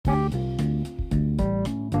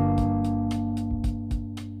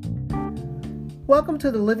Welcome to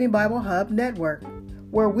the Living Bible Hub Network,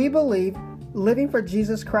 where we believe living for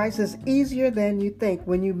Jesus Christ is easier than you think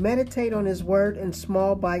when you meditate on His Word in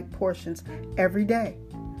small bite portions every day.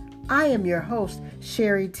 I am your host,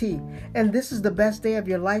 Sherry T, and this is the best day of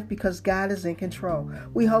your life because God is in control.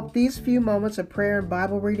 We hope these few moments of prayer and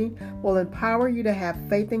Bible reading will empower you to have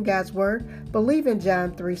faith in God's Word, believe in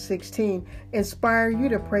John 3:16, inspire you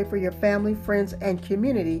to pray for your family, friends, and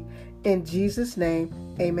community. In Jesus' name,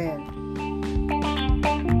 amen.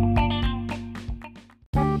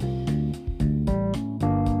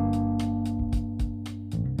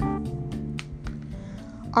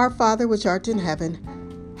 Our Father which art in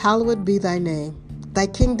heaven, hallowed be thy name. Thy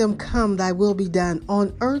kingdom come, thy will be done,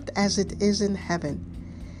 on earth as it is in heaven.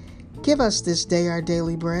 Give us this day our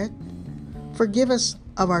daily bread. Forgive us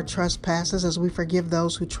of our trespasses as we forgive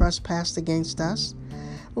those who trespass against us.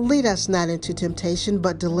 Lead us not into temptation,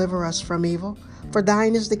 but deliver us from evil. For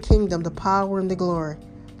thine is the kingdom, the power, and the glory,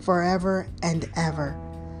 forever and ever.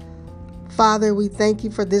 Father, we thank you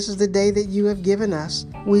for this is the day that you have given us.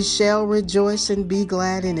 We shall rejoice and be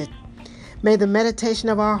glad in it. May the meditation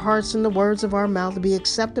of our hearts and the words of our mouth be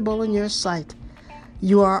acceptable in your sight.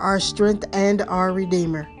 You are our strength and our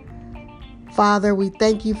Redeemer. Father, we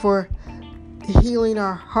thank you for healing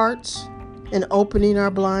our hearts and opening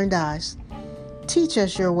our blind eyes. Teach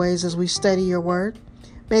us your ways as we study your word.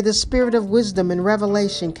 May the spirit of wisdom and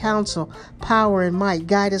revelation, counsel, power, and might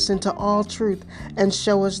guide us into all truth and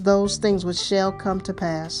show us those things which shall come to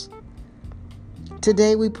pass.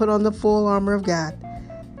 Today we put on the full armor of God,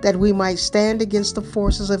 that we might stand against the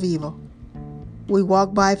forces of evil. We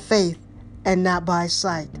walk by faith and not by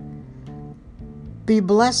sight. Be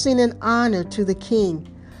blessing and honor to the King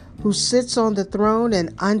who sits on the throne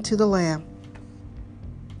and unto the Lamb.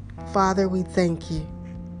 Father, we thank you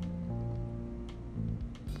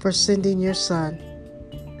for sending your Son,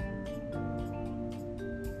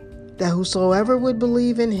 that whosoever would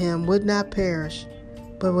believe in him would not perish,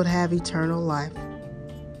 but would have eternal life.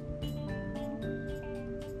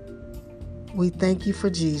 We thank you for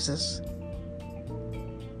Jesus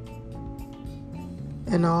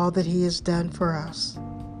and all that he has done for us.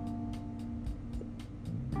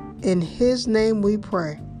 In his name we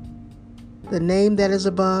pray, the name that is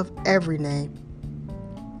above every name.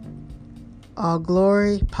 All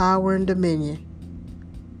glory, power, and dominion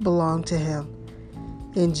belong to him.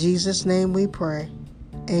 In Jesus' name we pray.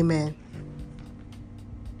 Amen.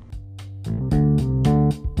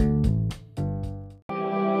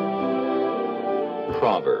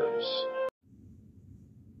 Proverbs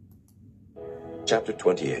Chapter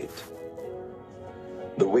 28.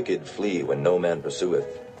 The wicked flee when no man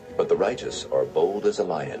pursueth, but the righteous are bold as a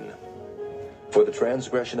lion. For the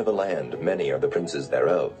transgression of a land many are the princes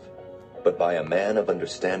thereof, but by a man of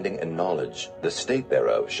understanding and knowledge the state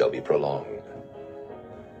thereof shall be prolonged.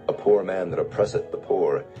 A poor man that oppresseth the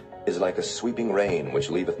poor is like a sweeping rain which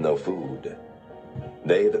leaveth no food.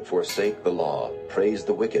 They that forsake the law praise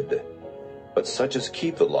the wicked, but such as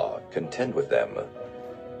keep the law contend with them.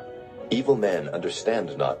 Evil men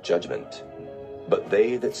understand not judgment, but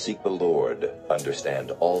they that seek the Lord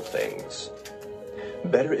understand all things.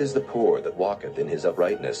 Better is the poor that walketh in his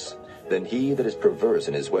uprightness, than he that is perverse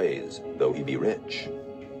in his ways, though he be rich.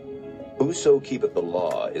 Whoso keepeth the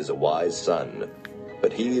law is a wise son,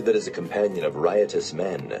 but he that is a companion of riotous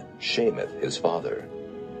men shameth his father.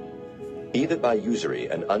 He that by usury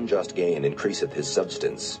and unjust gain increaseth his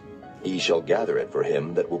substance, he shall gather it for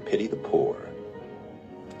him that will pity the poor.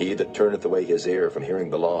 He that turneth away his ear from hearing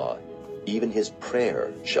the law, even his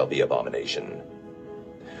prayer shall be abomination.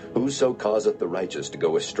 Whoso causeth the righteous to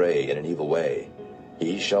go astray in an evil way,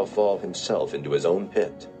 he shall fall himself into his own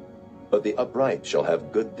pit, but the upright shall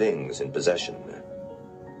have good things in possession.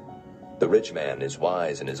 The rich man is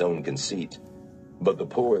wise in his own conceit, but the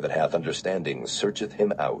poor that hath understanding searcheth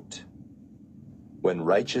him out. When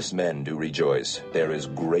righteous men do rejoice, there is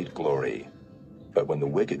great glory, but when the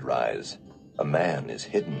wicked rise, a man is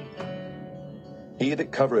hidden. He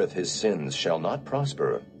that covereth his sins shall not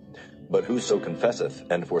prosper, but whoso confesseth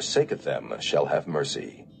and forsaketh them shall have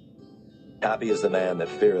mercy. Happy is the man that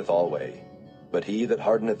feareth alway, but he that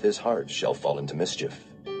hardeneth his heart shall fall into mischief.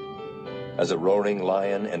 As a roaring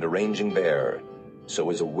lion and a raging bear, so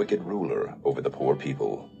is a wicked ruler over the poor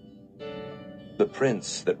people. The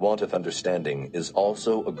prince that wanteth understanding is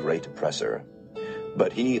also a great oppressor,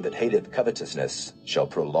 but he that hateth covetousness shall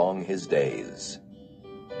prolong his days.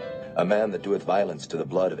 A man that doeth violence to the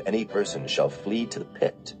blood of any person shall flee to the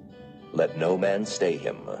pit. Let no man stay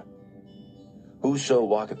him. Whoso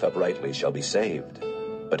walketh uprightly shall be saved,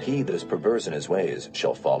 but he that is perverse in his ways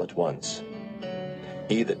shall fall at once.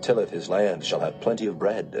 He that tilleth his land shall have plenty of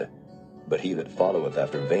bread, but he that followeth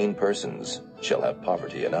after vain persons shall have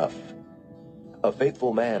poverty enough. A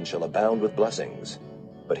faithful man shall abound with blessings,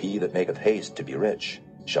 but he that maketh haste to be rich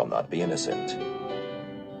shall not be innocent.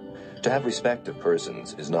 To have respect of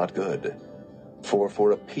persons is not good,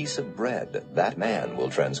 for a piece of bread that man will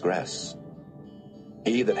transgress.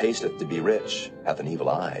 He that hasteth to be rich hath an evil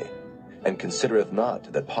eye, and considereth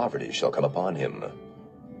not that poverty shall come upon him.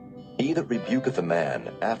 He that rebuketh a man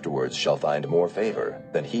afterwards shall find more favor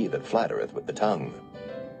than he that flattereth with the tongue.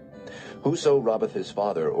 Whoso robbeth his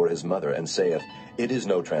father or his mother, and saith, It is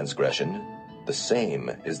no transgression, the same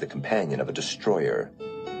is the companion of a destroyer.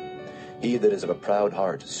 He that is of a proud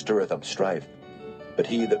heart stirreth up strife, but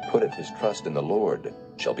he that putteth his trust in the Lord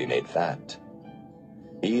shall be made fat.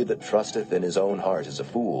 He that trusteth in his own heart is a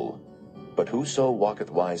fool, but whoso walketh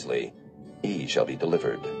wisely, he shall be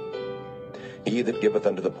delivered. He that giveth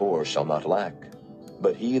unto the poor shall not lack,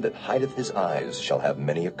 but he that hideth his eyes shall have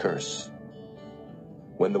many a curse.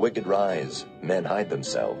 When the wicked rise, men hide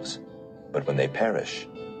themselves, but when they perish,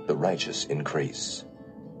 the righteous increase.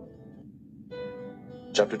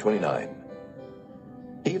 Chapter 29.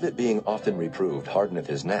 He that being often reproved hardeneth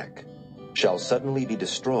his neck shall suddenly be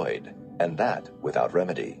destroyed, and that without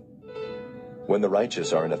remedy. When the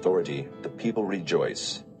righteous are in authority, the people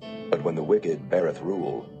rejoice, but when the wicked beareth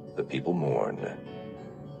rule, the people mourn.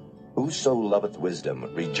 Whoso loveth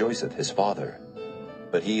wisdom rejoiceth his father,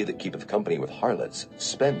 but he that keepeth company with harlots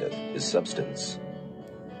spendeth his substance.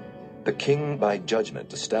 The king by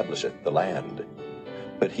judgment establisheth the land,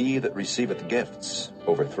 but he that receiveth gifts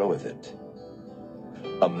overthroweth it.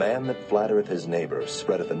 A man that flattereth his neighbor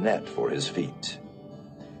spreadeth a net for his feet.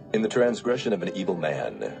 In the transgression of an evil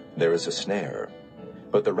man there is a snare,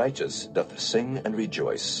 but the righteous doth sing and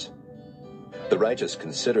rejoice. The righteous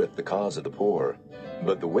considereth the cause of the poor,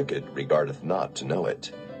 but the wicked regardeth not to know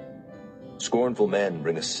it. Scornful men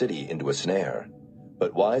bring a city into a snare,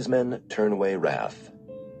 but wise men turn away wrath.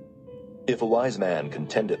 If a wise man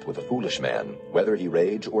contendeth with a foolish man, whether he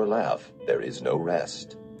rage or laugh, there is no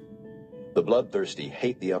rest. The bloodthirsty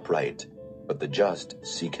hate the upright, but the just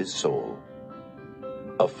seek his soul.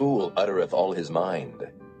 A fool uttereth all his mind,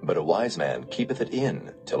 but a wise man keepeth it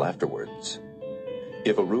in till afterwards.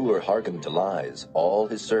 If a ruler hearken to lies, all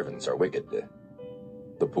his servants are wicked.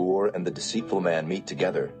 The poor and the deceitful man meet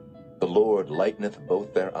together, the Lord lighteneth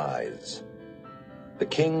both their eyes. The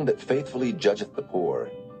king that faithfully judgeth the poor,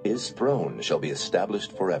 his throne shall be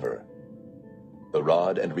established forever. The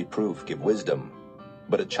rod and reproof give wisdom,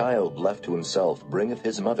 but a child left to himself bringeth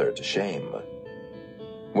his mother to shame.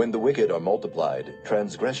 When the wicked are multiplied,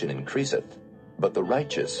 transgression increaseth, but the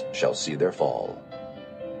righteous shall see their fall.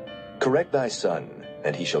 Correct thy son,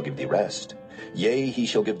 and he shall give thee rest. Yea, he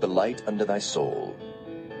shall give the light unto thy soul.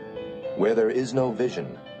 Where there is no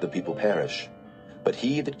vision, the people perish, but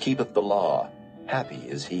he that keepeth the law, happy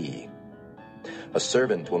is he. A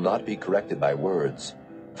servant will not be corrected by words,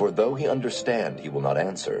 for though he understand, he will not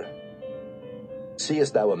answer.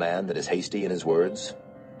 Seest thou a man that is hasty in his words?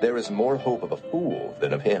 There is more hope of a fool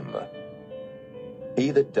than of him. He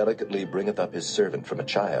that delicately bringeth up his servant from a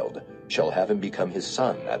child shall have him become his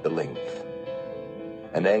son at the length.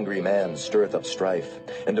 An angry man stirreth up strife,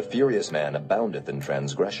 and a furious man aboundeth in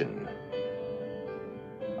transgression.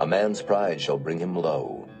 A man's pride shall bring him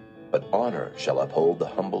low, but honor shall uphold the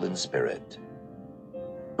humble in spirit.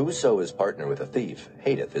 Whoso is partner with a thief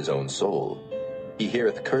hateth his own soul. He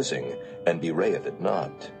heareth cursing, and bewrayeth it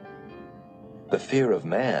not. The fear of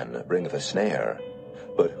man bringeth a snare,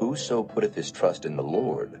 but whoso putteth his trust in the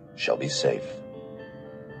Lord shall be safe.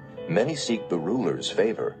 Many seek the ruler's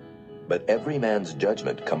favor, but every man's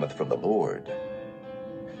judgment cometh from the Lord.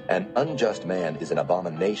 An unjust man is an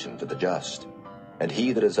abomination to the just, and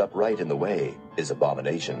he that is upright in the way is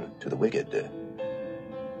abomination to the wicked.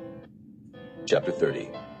 Chapter 30.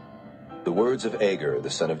 The words of Agur the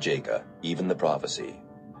son of Jacob, even the prophecy.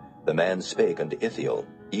 The man spake unto Ithiel,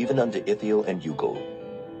 even unto Ithiel and Ugal.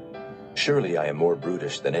 Surely I am more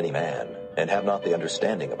brutish than any man, and have not the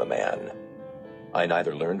understanding of a man. I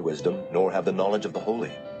neither learned wisdom, nor have the knowledge of the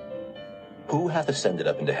holy. Who hath ascended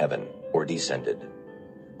up into heaven, or descended?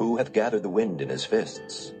 Who hath gathered the wind in his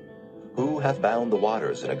fists? Who hath bound the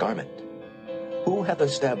waters in a garment? Who hath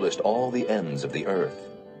established all the ends of the earth?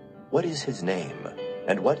 What is his name,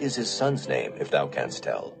 and what is his son's name, if thou canst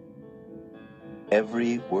tell?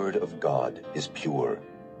 Every word of God is pure.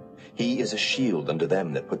 He is a shield unto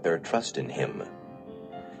them that put their trust in him.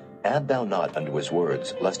 Add thou not unto his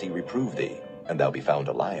words, lest he reprove thee, and thou be found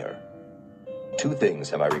a liar. 2 things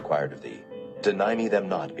have I required of thee. Deny me them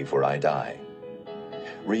not before I die.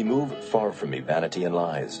 Remove far from me vanity and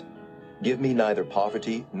lies. Give me neither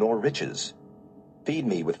poverty nor riches. Feed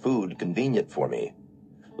me with food convenient for me,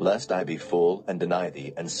 lest I be full and deny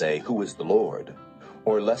thee, and say, Who is the Lord?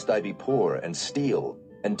 Or lest I be poor and steal,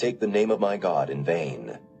 and take the name of my God in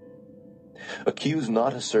vain. Accuse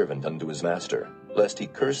not a servant unto his master, lest he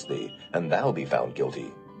curse thee, and thou be found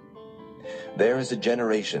guilty. There is a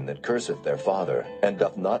generation that curseth their father, and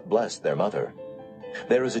doth not bless their mother.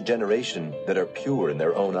 There is a generation that are pure in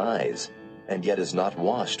their own eyes, and yet is not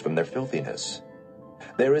washed from their filthiness.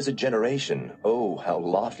 There is a generation, oh, how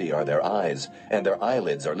lofty are their eyes, and their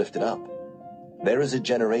eyelids are lifted up. There is a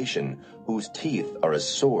generation whose teeth are as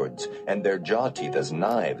swords, and their jaw teeth as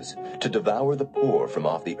knives, to devour the poor from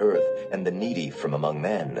off the earth, and the needy from among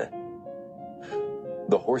men.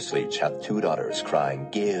 The horseleech hath 2 daughters, crying,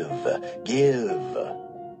 Give, give.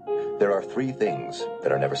 There are 3 things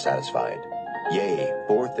that are never satisfied. Yea,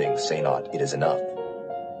 4 things say not, It is enough.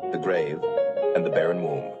 The grave, and the barren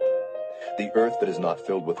womb, the earth that is not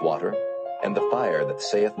filled with water, and the fire that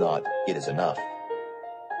saith not, It is enough.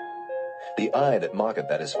 The eye that mocketh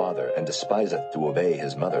at his father, and despiseth to obey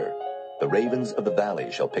his mother, the ravens of the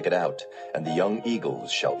valley shall pick it out, and the young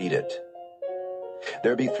eagles shall eat it.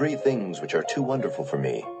 There be 3 things which are too wonderful for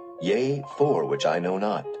me, yea, 4 which I know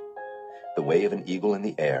not: the way of an eagle in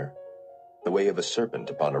the air, the way of a serpent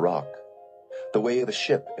upon a rock, the way of a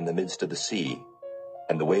ship in the midst of the sea,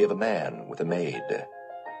 and the way of a man with a maid.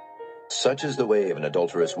 Such is the way of an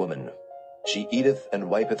adulterous woman. She eateth and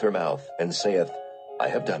wipeth her mouth, and saith, I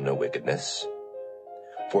have done no wickedness.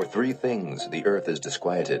 For 3 things the earth is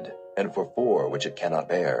disquieted, and for 4 which it cannot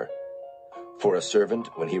bear: for a servant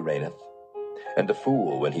when he reigneth, and a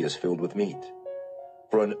fool when he is filled with meat;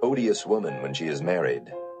 for an odious woman when she is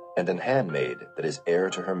married, and an handmaid that is heir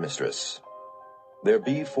to her mistress. There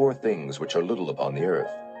be 4 things which are little upon the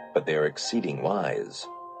earth, but they are exceeding wise.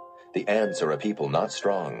 The ants are a people not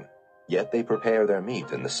strong, yet they prepare their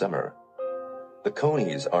meat in the summer. The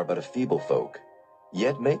conies are but a feeble folk,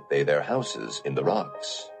 yet make they their houses in the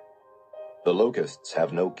rocks. The locusts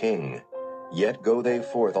have no king, yet go they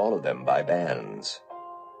forth all of them by bands.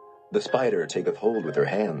 The spider taketh hold with her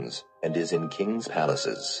hands, and is in kings'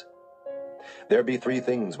 palaces. There be 3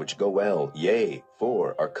 things which go well, yea,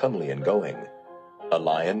 4 are comely in going: a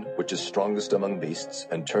lion, which is strongest among beasts,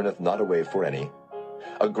 and turneth not away for any;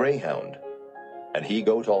 a greyhound, and he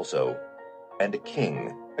goat also; and a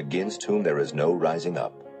king, against whom there is no rising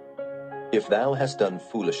up. If thou hast done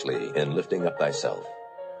foolishly in lifting up thyself,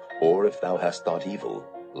 or if thou hast thought evil,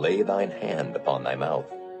 lay thine hand upon thy mouth.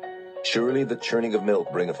 Surely the churning of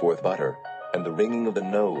milk bringeth forth butter, and the wringing of the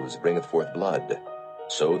nose bringeth forth blood.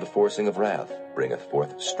 So the forcing of wrath bringeth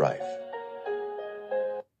forth strife.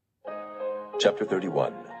 Chapter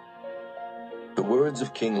 31. The words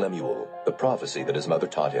of King Lemuel, the prophecy that his mother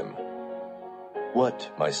taught him. What,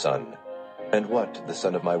 my son, and what the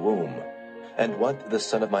son of my womb, and what the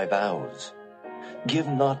son of my vows? Give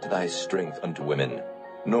not thy strength unto women,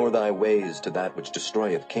 nor thy ways to that which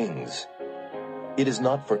destroyeth kings. It is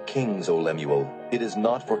not for kings, O Lemuel, it is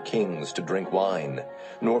not for kings to drink wine,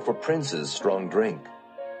 nor for princes strong drink,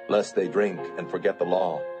 lest they drink and forget the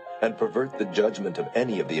law, and pervert the judgment of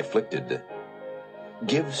any of the afflicted.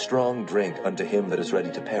 Give strong drink unto him that is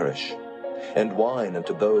ready to perish, and wine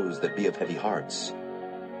unto those that be of heavy hearts.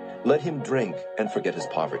 Let him drink and forget his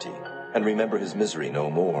poverty, and remember his misery no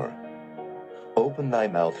more. Open thy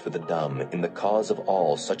mouth for the dumb in the cause of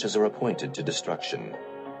all such as are appointed to destruction.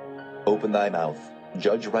 Open thy mouth,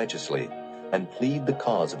 judge righteously, and plead the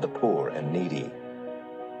cause of the poor and needy.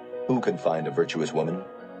 Who can find a virtuous woman?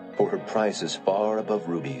 For her price is far above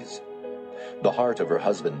rubies. The heart of her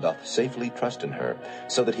husband doth safely trust in her,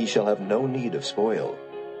 so that he shall have no need of spoil.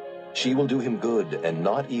 She will do him good and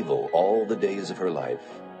not evil all the days of her life.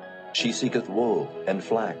 She seeketh wool and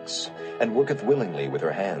flax, and worketh willingly with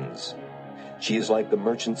her hands. She is like the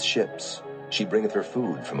merchant's ships, she bringeth her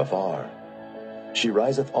food from afar. She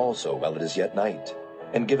riseth also while it is yet night,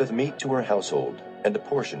 and giveth meat to her household, and a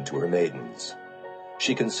portion to her maidens.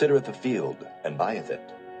 She considereth the field, and buyeth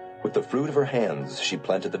it. With the fruit of her hands she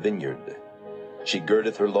planteth a vineyard. She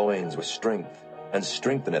girdeth her loins with strength, and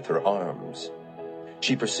strengtheneth her arms.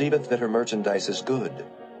 She perceiveth that her merchandise is good,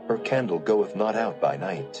 her candle goeth not out by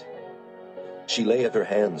night. She layeth her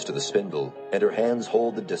hands to the spindle, and her hands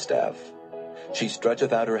hold the distaff. She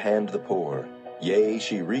stretcheth out her hand to the poor, yea,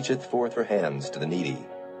 she reacheth forth her hands to the needy.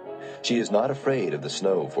 She is not afraid of the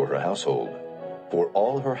snow for her household, for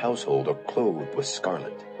all her household are clothed with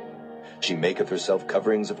scarlet. She maketh herself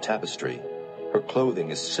coverings of tapestry, her clothing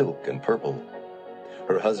is silk and purple.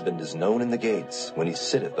 Her husband is known in the gates, when he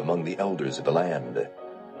sitteth among the elders of the land.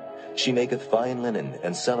 She maketh fine linen,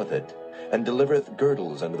 and selleth it, and delivereth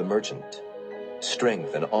girdles unto the merchant.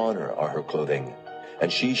 Strength and honor are her clothing,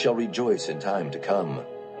 and she shall rejoice in time to come.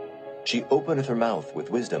 She openeth her mouth with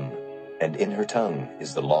wisdom, and in her tongue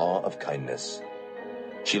is the law of kindness.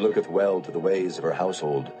 She looketh well to the ways of her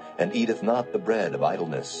household, and eateth not the bread of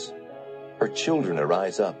idleness. Her children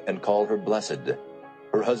arise up and call her blessed,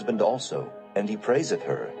 her husband also, and he praiseth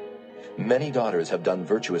her. Many daughters have done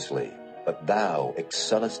virtuously, but thou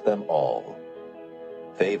excellest them all.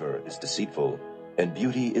 Favor is deceitful, and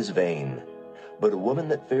beauty is vain, but a woman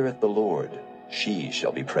that feareth the Lord, she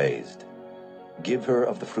shall be praised. Give her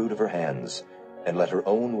of the fruit of her hands, and let her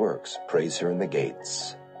own works praise her in the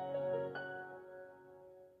gates.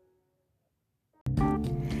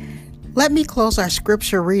 Let me close our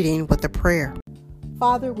scripture reading with a prayer.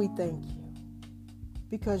 Father, we thank you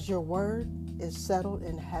because your word is settled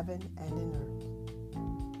in heaven and in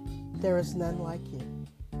earth. There is none like you.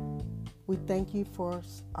 We thank you for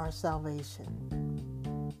our salvation.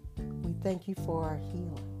 We thank you for our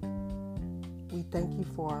healing. We thank you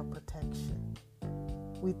for our protection.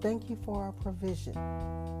 We thank you for our provision.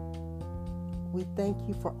 We thank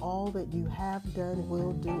you for all that you have done,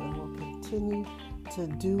 will do, and will continue to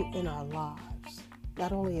do in our lives.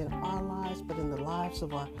 Not only in our lives, but in the lives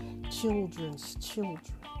of our children's children.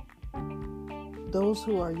 Those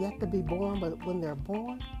who are yet to be born, but when they're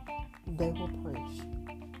born, they will praise you.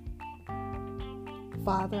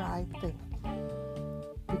 Father, I thank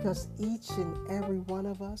you because each and every one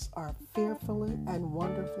of us are fearfully and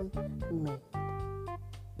wonderfully made.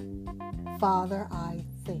 Father, I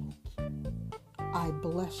thank you. I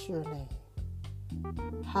bless your name.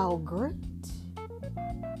 How great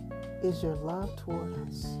is your love toward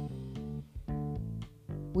us.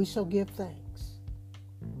 We shall give thanks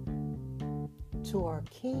to our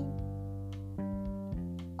King,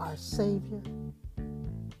 our Savior,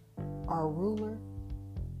 our ruler,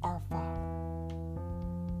 our Father.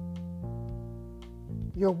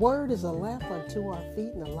 Your word is a lamp unto our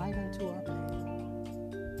feet and a light unto our path.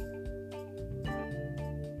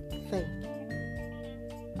 Thank you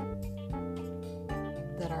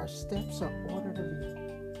that our steps are ordered of you.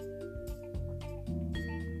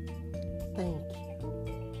 Thank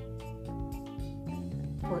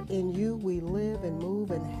you, for in you we live and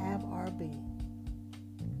move and have our being.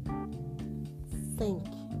 Thank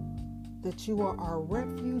you that you are our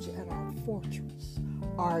refuge and our fortress,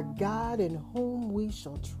 our God in whom we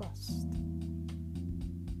shall trust.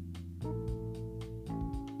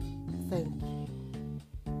 Thank you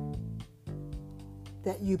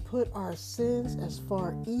that you put our sins as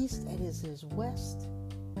far east as it is west,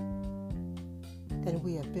 and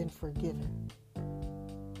we have been forgiven.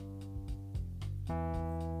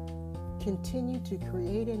 Continue to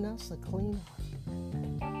create in us a clean heart,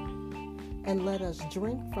 and let us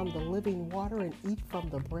drink from the living water and eat from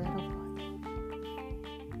the bread of life.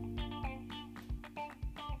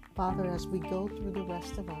 Father, as we go through the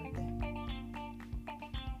rest of our day,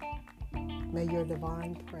 may your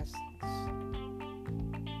divine presence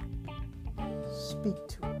speak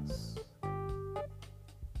to us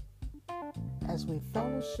as we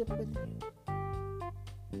fellowship with you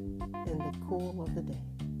in the cool of the day.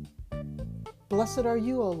 Blessed are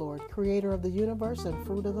you, O Lord, creator of the universe and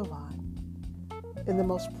fruit of the vine. In the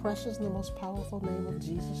most precious and the most powerful name of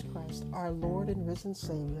Jesus Christ, our Lord and risen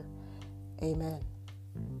Savior. Amen.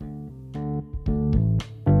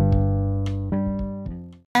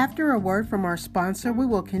 After a word from our sponsor, we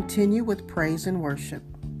will continue with praise and worship.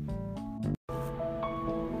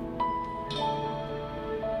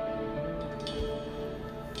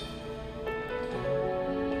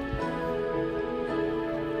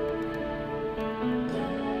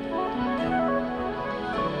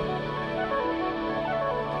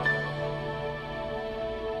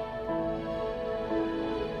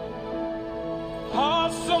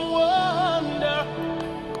 Awesome wonder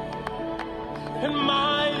and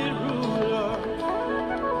mighty ruler,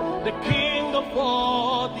 the King of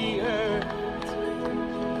all the earth,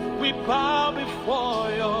 we bow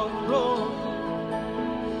before your throne.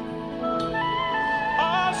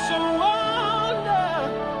 Awesome wonder,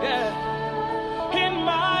 yeah, and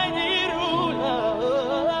mighty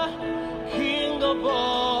ruler, King of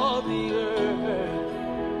all the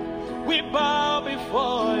earth, we bow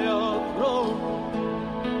before your throne.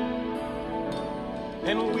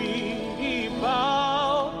 And we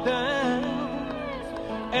bow down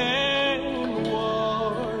and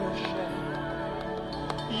worship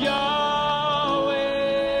Yahweh.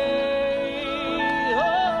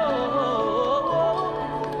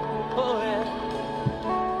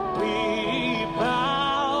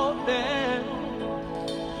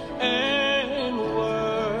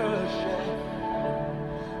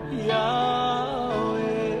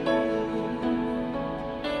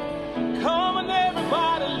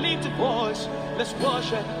 lift your voice. Let's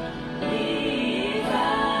worship. We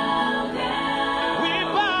bow down. We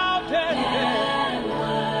bow down. And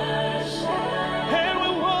worship. And we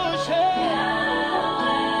worship. Yahweh.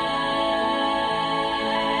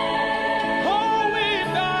 Oh, we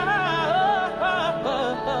bow.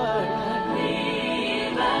 We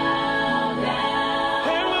bow down.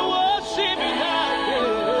 And we worship Yahweh.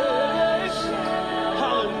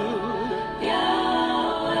 Hallelujah.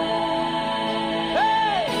 Yahweh.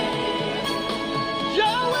 Hey.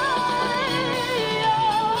 Yahweh.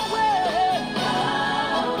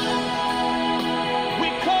 We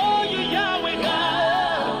call you Yahweh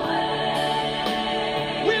God.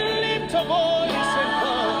 We lift our voice and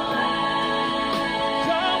call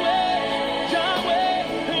Yahweh, Yahweh,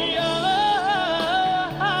 Yahweh,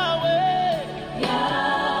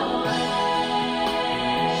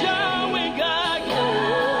 Yahweh God.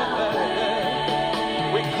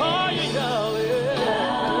 We call you Yahweh.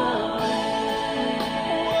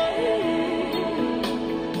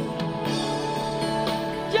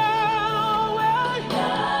 Yahweh,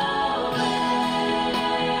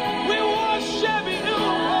 we worship you,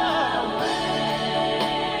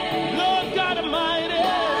 Lord God Almighty.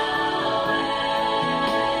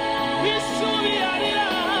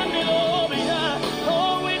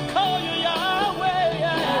 Oh, we call you Yahweh,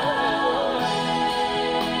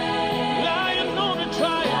 Lion on the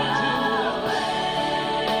tribe of Judah.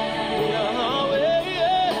 Yahweh,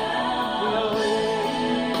 Yahweh.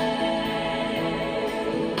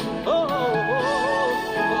 Oh,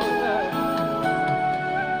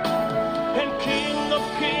 and King of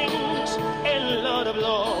Kings and Lord of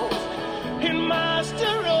Lords, and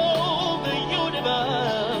Master of the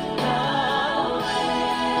universe.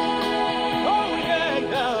 Oh yeah,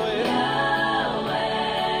 Yahweh,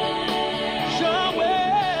 Yahweh.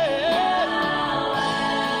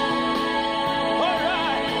 All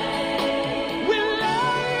right, we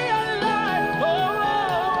lay our life,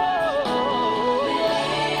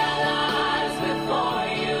 before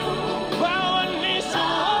you. Bow our knees to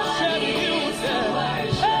worship you.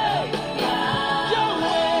 Hey,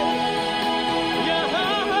 Yahweh,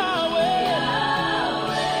 Yahweh,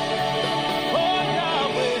 oh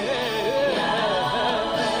Yahweh,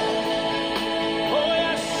 oh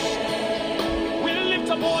yes. We lift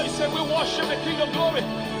our voice and we worship the King of Glory.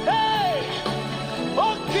 Hey,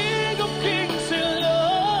 oh King of Kings and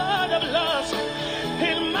Lord of Lords,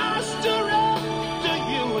 and Master of the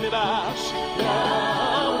universe.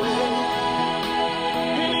 Yahweh,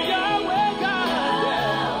 and Yahweh God,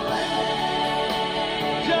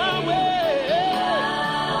 Yahweh.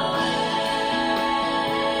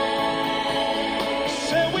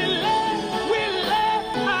 Say we lay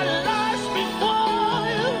our lives before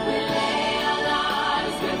you.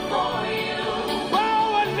 Bow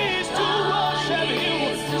our knees to worship you.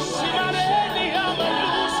 Simaneni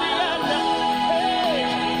amalusiana. Hey,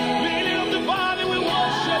 Lily of the valley, we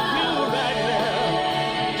worship you right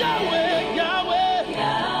now. Yahweh, Yahweh,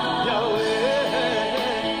 Yahweh.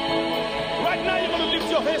 Right now you're going to lift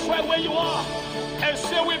your hands right where you are and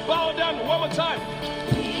say we bow down one more time.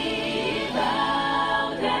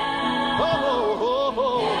 Oh, oh, oh,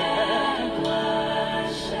 oh.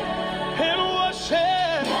 And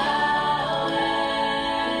worship.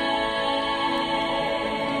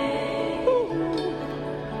 Ooh.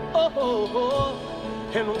 Oh, oh, oh.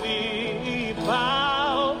 And we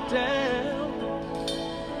bow down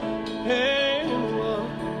and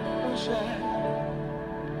worship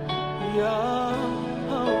Yahweh.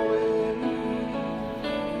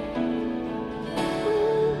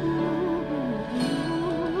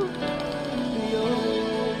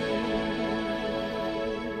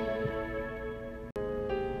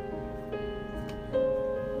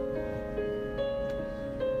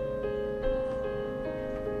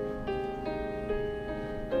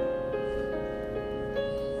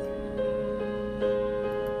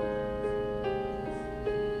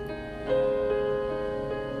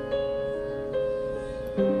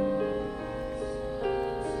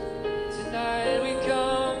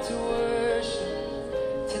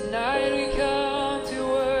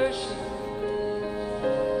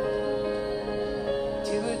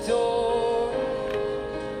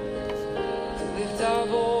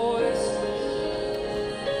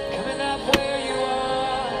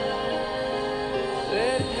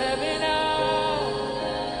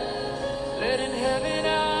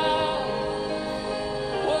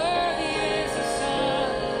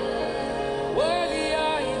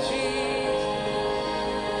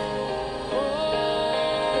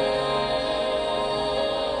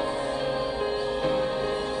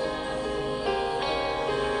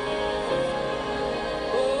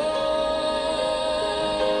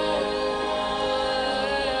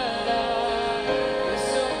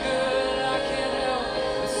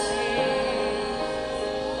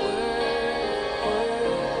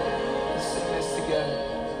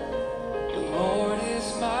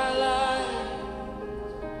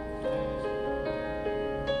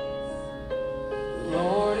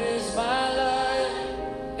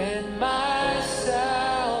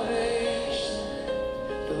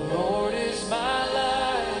 Lord is my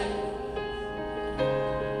light,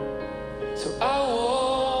 so I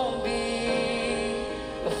won't be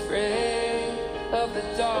afraid of the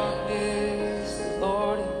darkness. The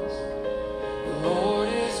Lord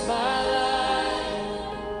is my light.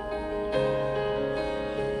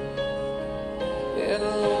 Yeah,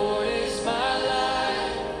 the Lord is my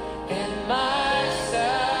light and my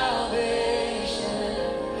salvation.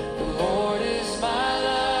 The Lord is my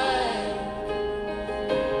light,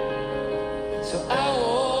 so I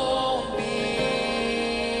won't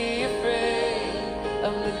be afraid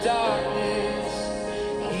of the darkness.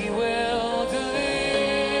 He will deliver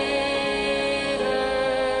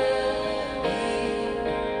me.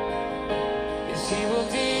 Yes, He will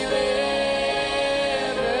deliver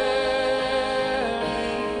me.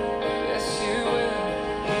 Yes, He will.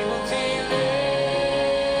 He will deliver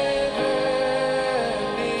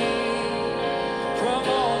me from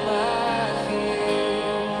all my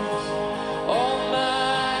fears. All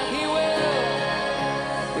my, He will.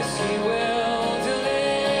 Yes, He will deliver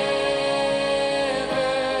me.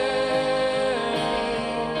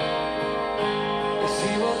 Yes,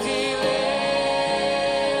 He will deliver.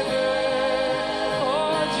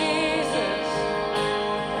 Oh, Jesus.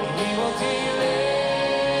 He will deliver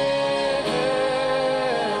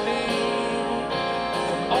me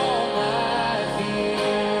from all my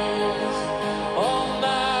fears. All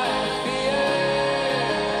my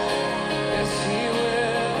fears. Yes, He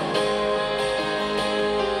will.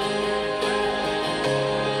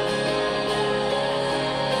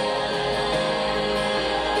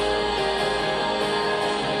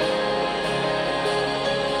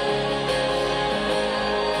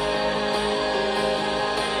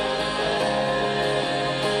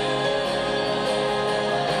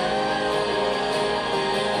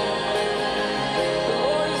 The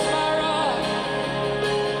Lord is my rock.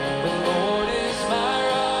 The Lord is my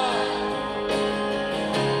rock.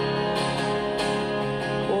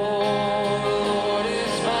 Oh, the Lord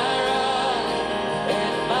is my rock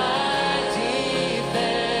and my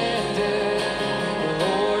defender. The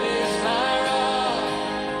Lord is my rock,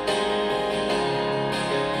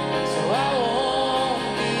 so I won't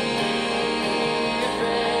be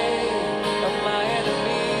afraid of my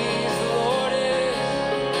enemies. The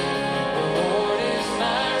Lord is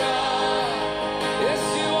my rock. Yes,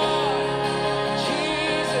 you are,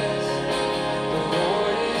 Jesus. The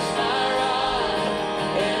Lord is my rock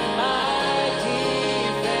and my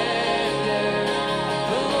defender.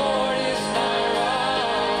 The Lord is my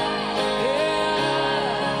rock.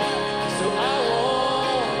 Yeah. So I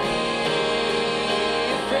won't be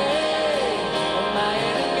afraid of my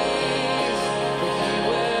enemies, for He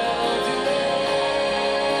will deliver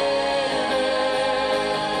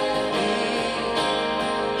me.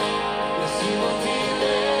 Yes, He will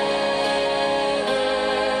deliver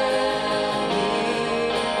me.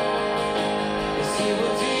 Yes, He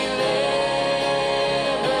will deliver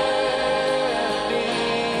me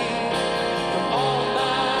from all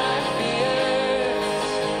my fears.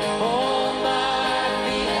 All my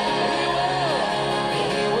fears.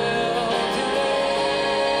 He will deliver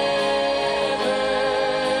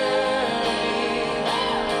me.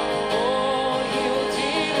 Oh, He will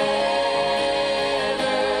deliver.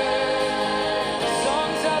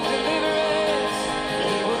 Songs of deliverance.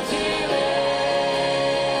 He will deliver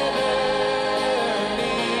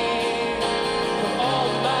me from all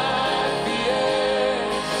my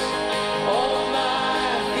fears. All my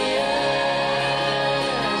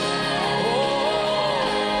fears.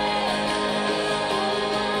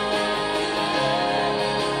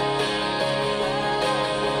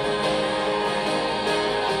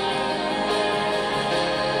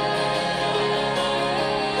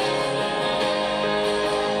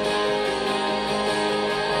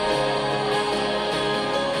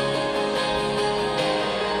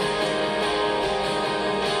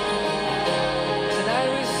 Tonight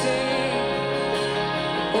we sing,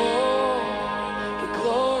 oh, the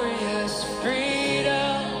glorious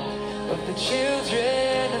freedom of the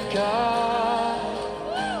children of God.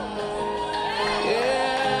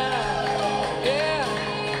 Yeah, yeah,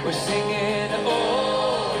 we're singing,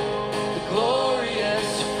 oh, the glorious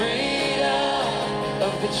freedom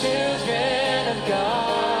of the children of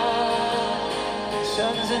God.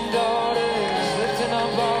 Sons and daughters lifting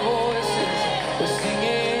up our voices, we're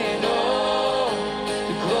singing, oh,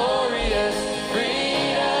 the glorious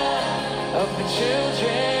freedom of the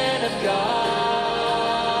children of God.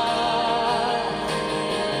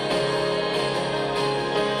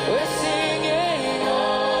 We're singing,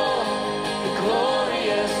 oh, the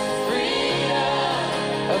glorious freedom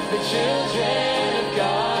of the children of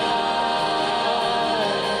God.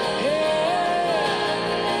 Yeah.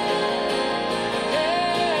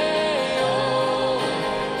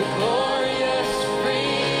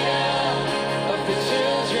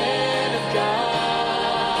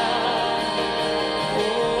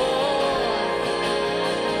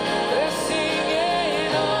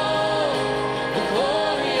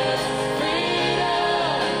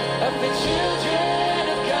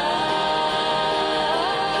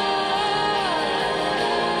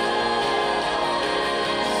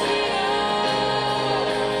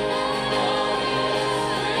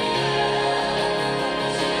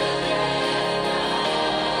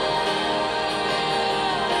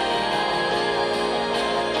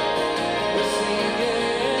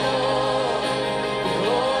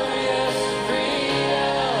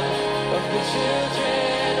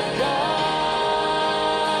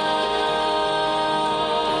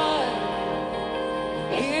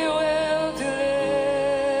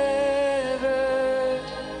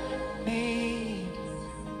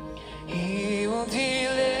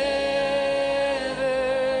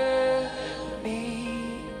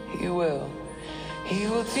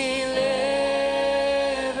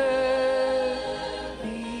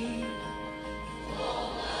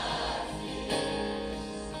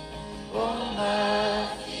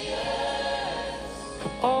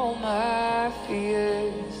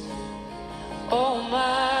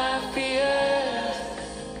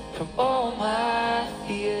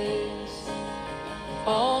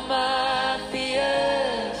 all my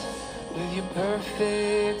fears with your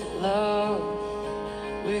perfect love,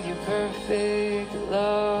 with your perfect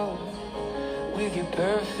love, with your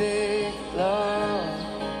perfect love,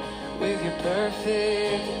 with your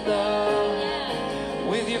perfect love,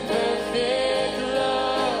 with your perfect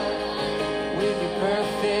love, with your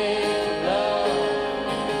perfect love,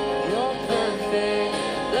 your perfect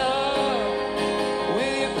love,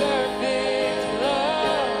 with your perfect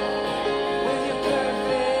love, with your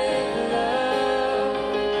perfect love,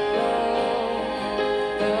 love,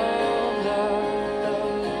 love, love,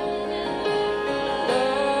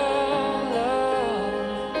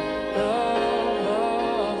 love,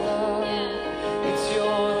 love, love. It's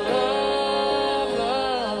your love,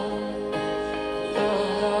 love,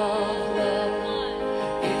 love, love,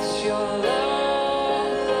 love. It's your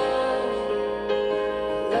love, love,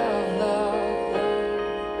 love, love,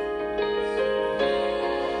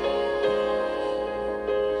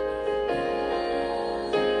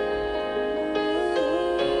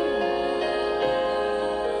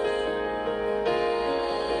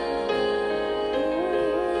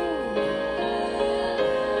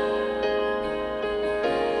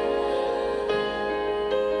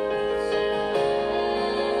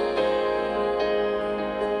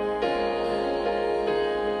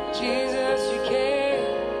 Jesus, you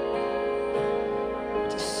came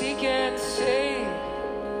to seek and save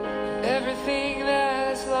everything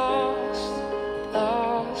that's lost,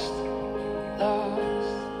 lost,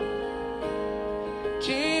 lost.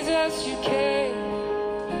 Jesus, you came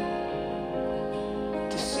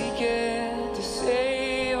to seek and to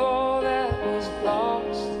save all that was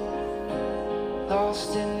lost,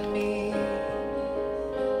 lost in me.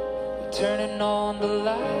 You're turning on the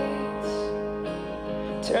lights,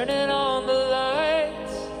 turning on the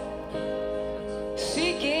lights,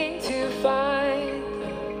 seeking to find,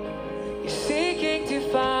 you're seeking to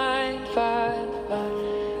find, find.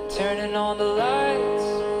 Turning on the lights,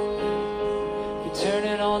 you're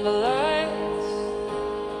turning on the lights,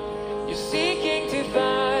 you're seeking to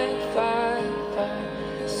find,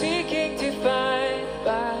 seeking to find,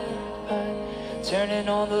 turning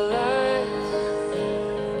on the lights,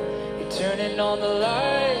 you're turning on the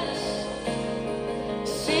lights,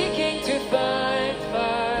 seeking to find,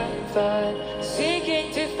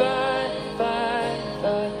 seeking to find,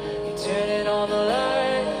 you're turning on the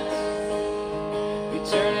lights, you're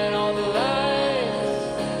turning on the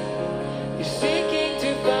lights, you're seeking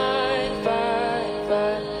to find,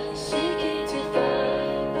 seeking to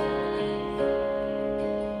find.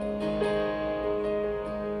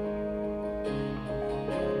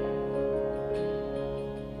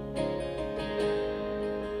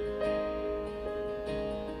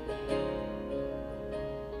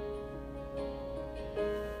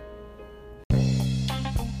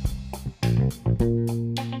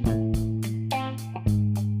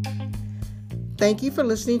 Thank you for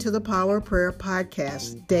listening to the Power of Prayer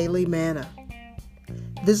Podcast, Daily Manna.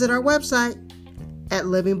 Visit our website at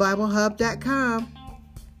livingbiblehub.com,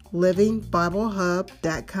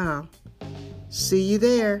 livingbiblehub.com. See you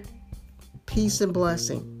there. Peace and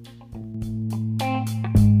blessing.